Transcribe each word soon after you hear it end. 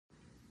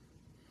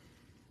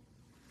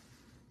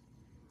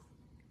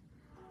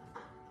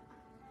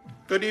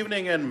Good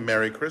evening and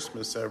Merry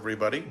Christmas,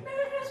 everybody.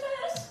 Merry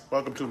Christmas!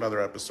 Welcome to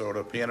another episode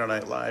of Piano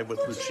Night Live with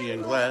Lucia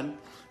and Glenn.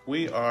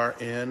 We are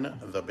in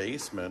the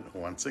basement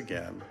once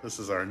again. This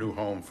is our new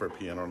home for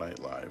Piano Night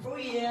Live. Oh,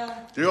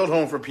 yeah. The old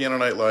home for Piano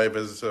Night Live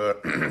has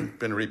been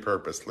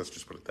repurposed. Let's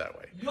just put it that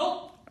way.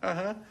 Yup.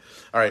 Uh-huh.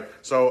 All right,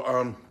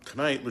 so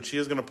tonight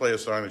Lucia's going to play a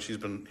song that she's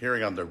been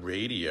hearing on the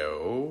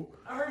radio.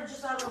 I heard it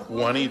just out of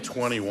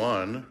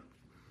 2021.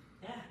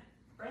 Yeah,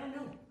 brand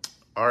new.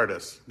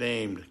 Artist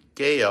named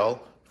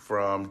Gail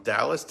from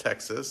Dallas,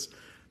 Texas,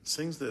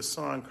 sings this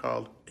song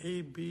called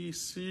A, B,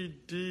 C,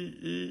 D,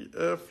 E,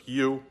 F,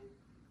 U.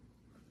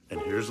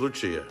 And here's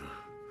Lucia.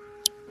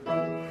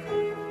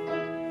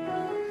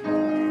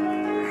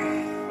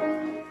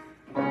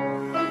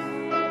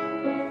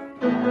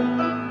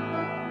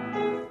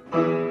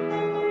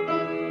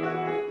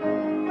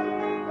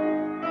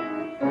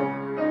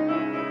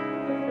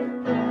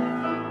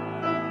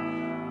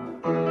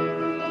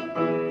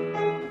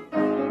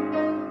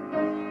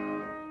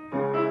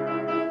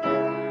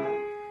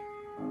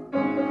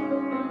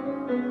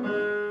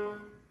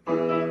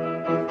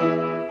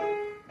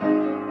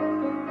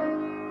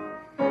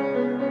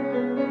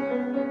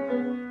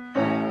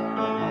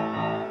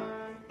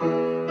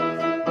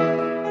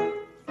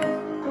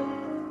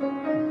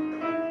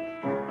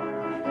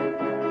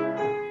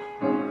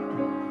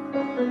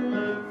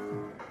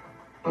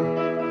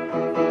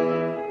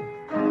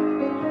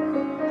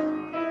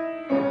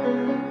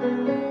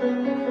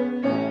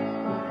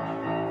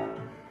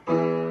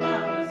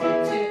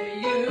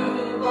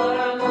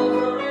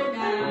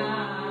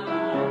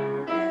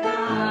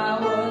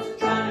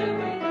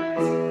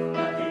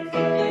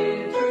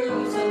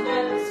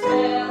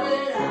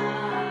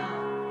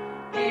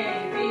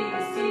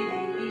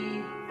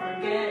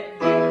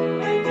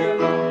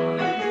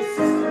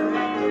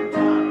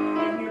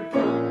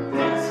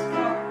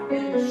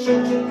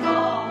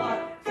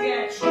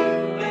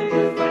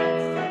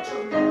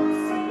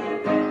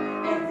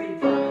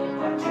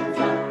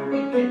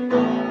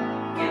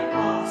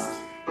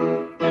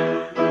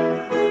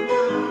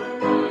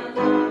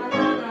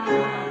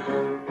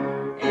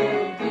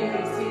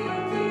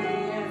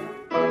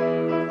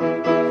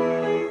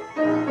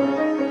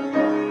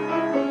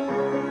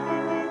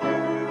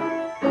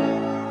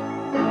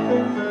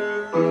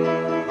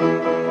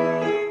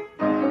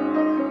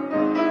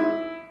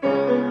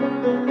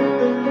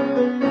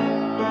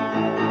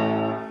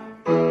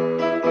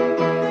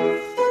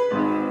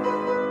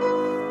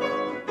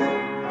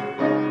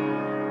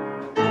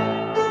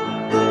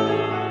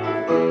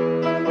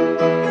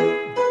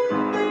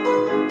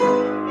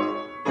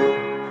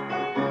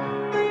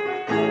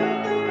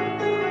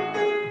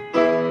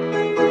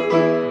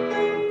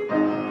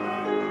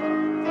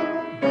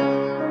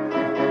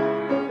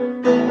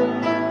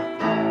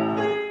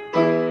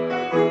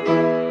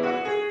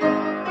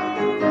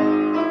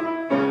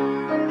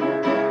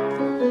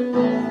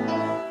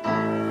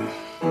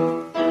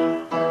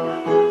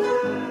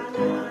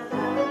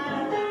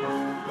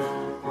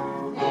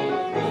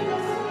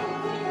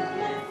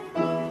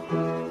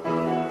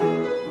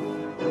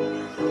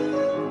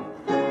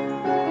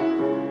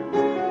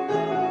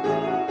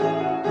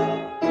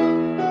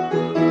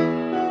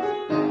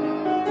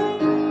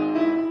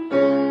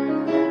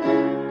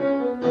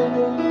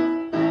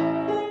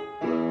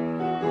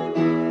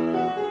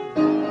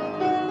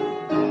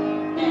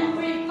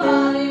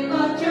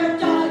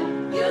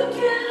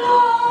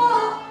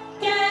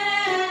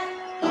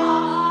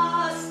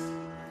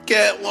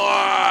 Get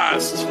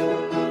lost!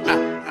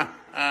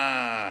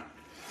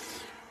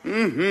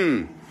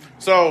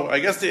 So, I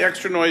guess the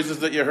extra noises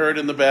that you heard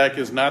in the back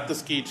is not the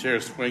ski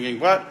chair swinging,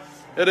 but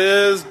it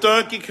is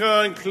Donkey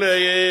Kong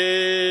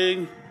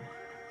playing.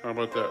 How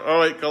about that?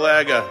 Oh, wait,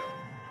 Galaga.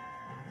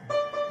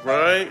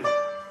 Right?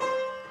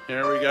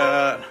 Here we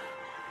got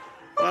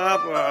blah,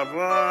 blah,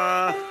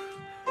 blah.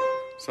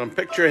 Some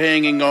picture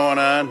hanging going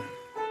on.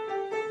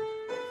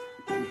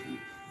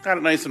 Got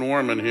it nice and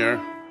warm in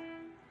here.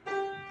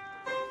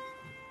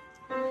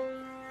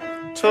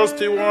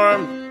 Toasty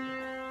warm.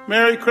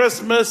 Merry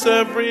Christmas,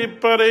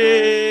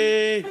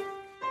 everybody.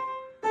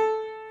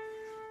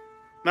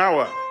 Now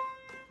what?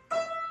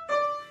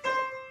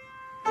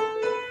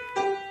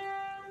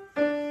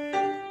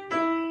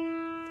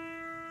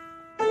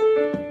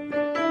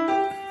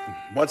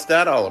 What's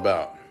that all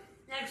about?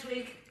 Next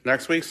week.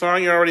 Next week's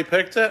song? You already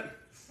picked it?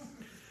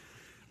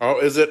 Oh,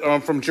 is it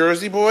from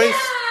Jersey Boys? Yeah!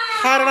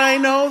 How did I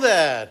know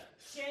that?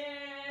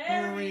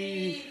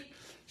 Sherry.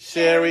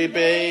 Sherry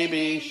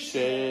baby,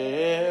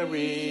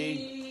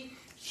 Sherry.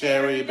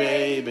 Sherry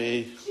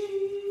baby.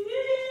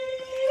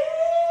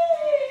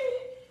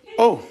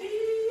 Oh.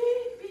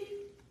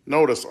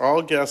 Notice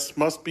all guests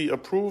must be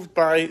approved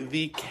by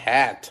the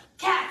cat.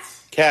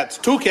 Cats. Cats.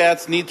 2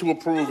 cats need to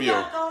approve you.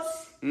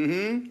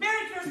 Merry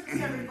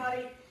Christmas,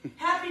 everybody.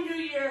 Happy New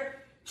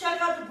Year.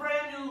 Check out the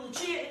brand new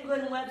Lucia and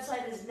Glenn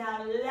website is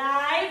now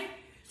live.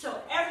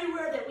 So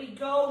everywhere that we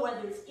go,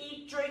 whether it's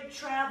eat, drink,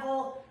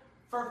 travel,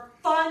 for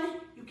fun,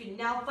 you can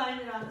now find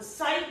it on the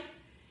site.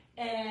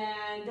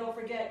 And don't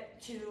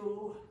forget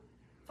to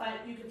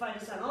You can find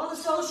us on all the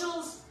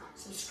socials.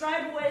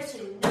 Subscribe away so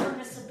you never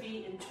miss a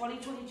beat in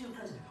 2022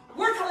 because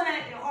we're coming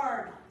at you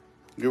hard.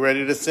 You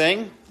ready to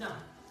sing? No.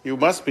 You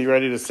must be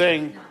ready to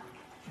sing. No.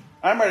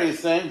 I'm ready to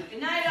sing.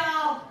 Good night,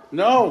 all.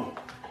 No.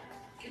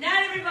 Good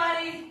night,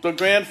 everybody. The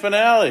grand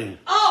finale.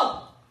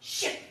 Oh,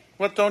 shit.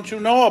 What don't you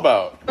know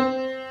about?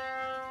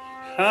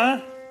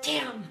 Huh?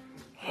 Damn.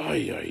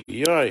 Ay,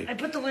 ay, ay. I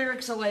put the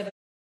lyrics away,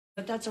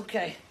 but that's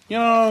okay. You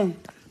know,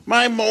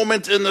 my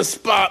moment in the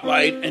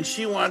spotlight, and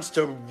she wants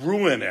to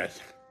ruin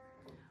it.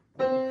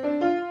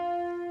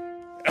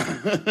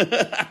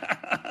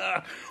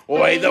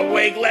 Oi, the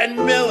way Glenn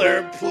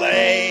Miller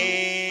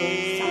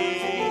plays.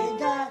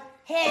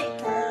 Hit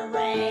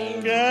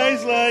parade.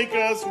 Guys like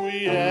us,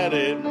 we had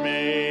it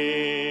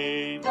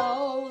made.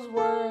 Those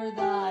were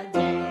the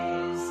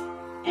days,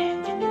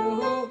 and you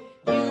knew who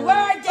you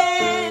were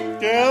then.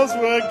 Girls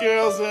were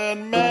girls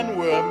and men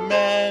were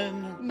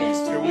men.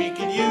 Mister, We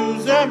could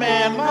use a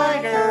man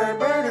like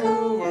Herbert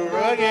Hoover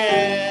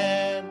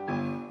again.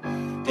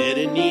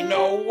 Didn't need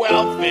no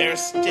welfare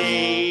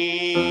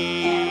state.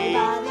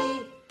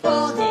 everybody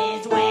pulled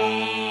his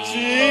weight.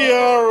 Gee,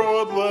 our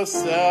old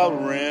LaSalle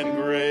ran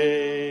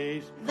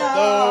great.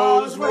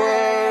 Those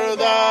were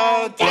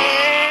the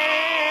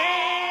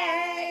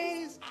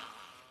days.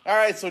 All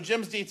right, so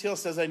Jim's Detail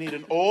says I need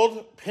an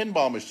old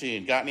pinball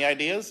machine. Got any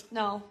ideas?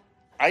 No.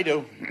 I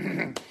do.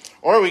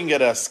 Or we can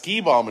get a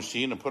skee ball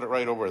machine and put it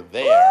right over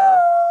there.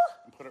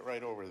 Put it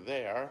right over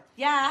there.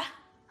 Yeah.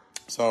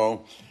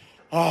 So,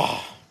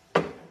 I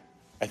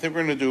think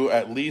we're going to do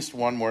at least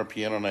one more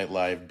Piano Night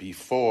Live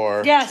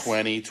before Yes.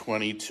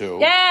 2022.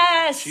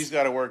 Yes. She's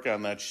got to work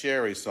on that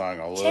Sherry song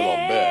a little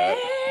bit.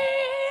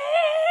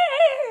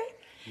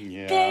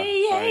 Yeah,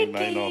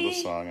 I know the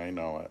song. I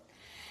know it.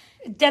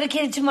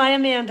 Dedicated to my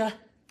Amanda.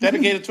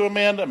 Dedicated to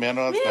Amanda.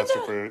 Amanda, that's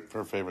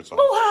her favorite song.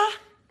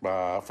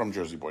 Hoo-ha. From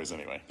Jersey Boys,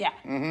 anyway.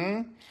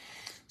 Yeah.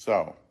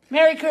 So,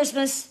 Merry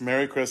Christmas.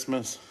 Merry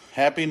Christmas.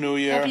 Happy New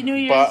Year. Happy New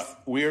Year's.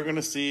 But we are going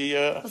to see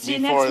you see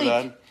you before next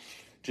then. week.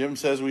 Jim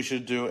says we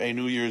should do a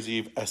New Year's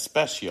Eve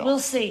especial. We'll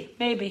see.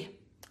 Maybe.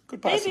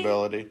 Good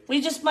possibility. Maybe.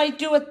 We just might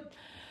do it.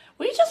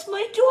 We just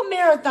might do a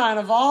marathon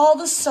of all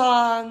the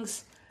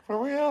songs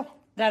For real?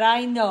 that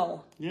I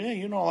know. Yeah,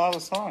 you know a lot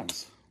of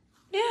songs.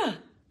 Yeah.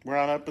 We're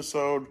on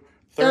episode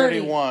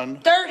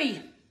 31.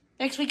 30.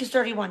 Next week is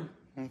 31.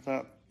 I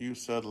thought you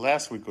said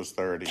last week was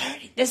 30.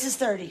 30. This is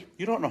 30.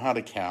 You don't know how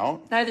to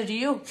count. Neither do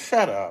you.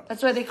 Shut up.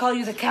 That's why they call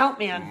you the Count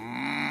Man.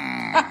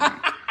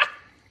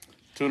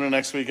 Tune in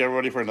next week,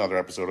 everybody, for another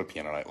episode of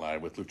Piano Night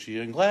Live with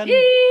Lucia and Glenn,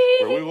 Yee.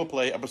 where we will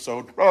play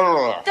episode...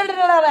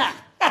 Da-da-da-da-da.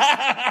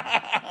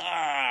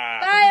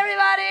 Bye,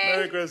 everybody.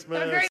 Merry Christmas. Have a great